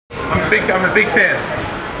I'm a big fan.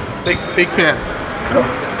 Big fan.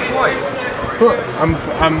 Look,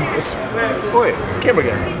 it's camera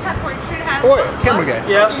guy. Camera guy.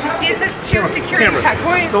 Yeah. You see it says 2 security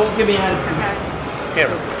checkpoint. Don't give me attitude.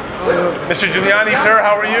 Camera. Mr. Giuliani, sir,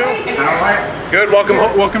 how are you? Good.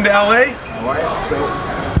 Welcome to LA.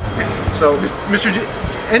 So, Mr.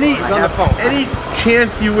 Any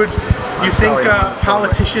chance you think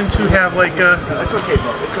politicians who have like it's okay,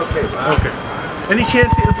 bro. It's okay, bro. Okay. Any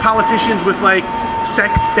chance politicians with like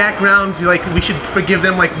sex backgrounds, like we should forgive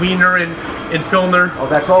them, like Wiener and Filner? Oh,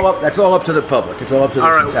 that's all up to the public. It's all up to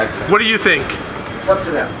the taxpayers. What do you think? It's up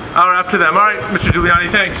to them. All right, up to them. All right, Mr. Giuliani,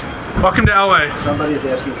 thanks. Welcome to LA. Somebody is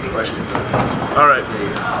asking some questions. All right.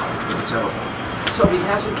 So he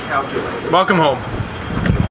hasn't calculated. Welcome home.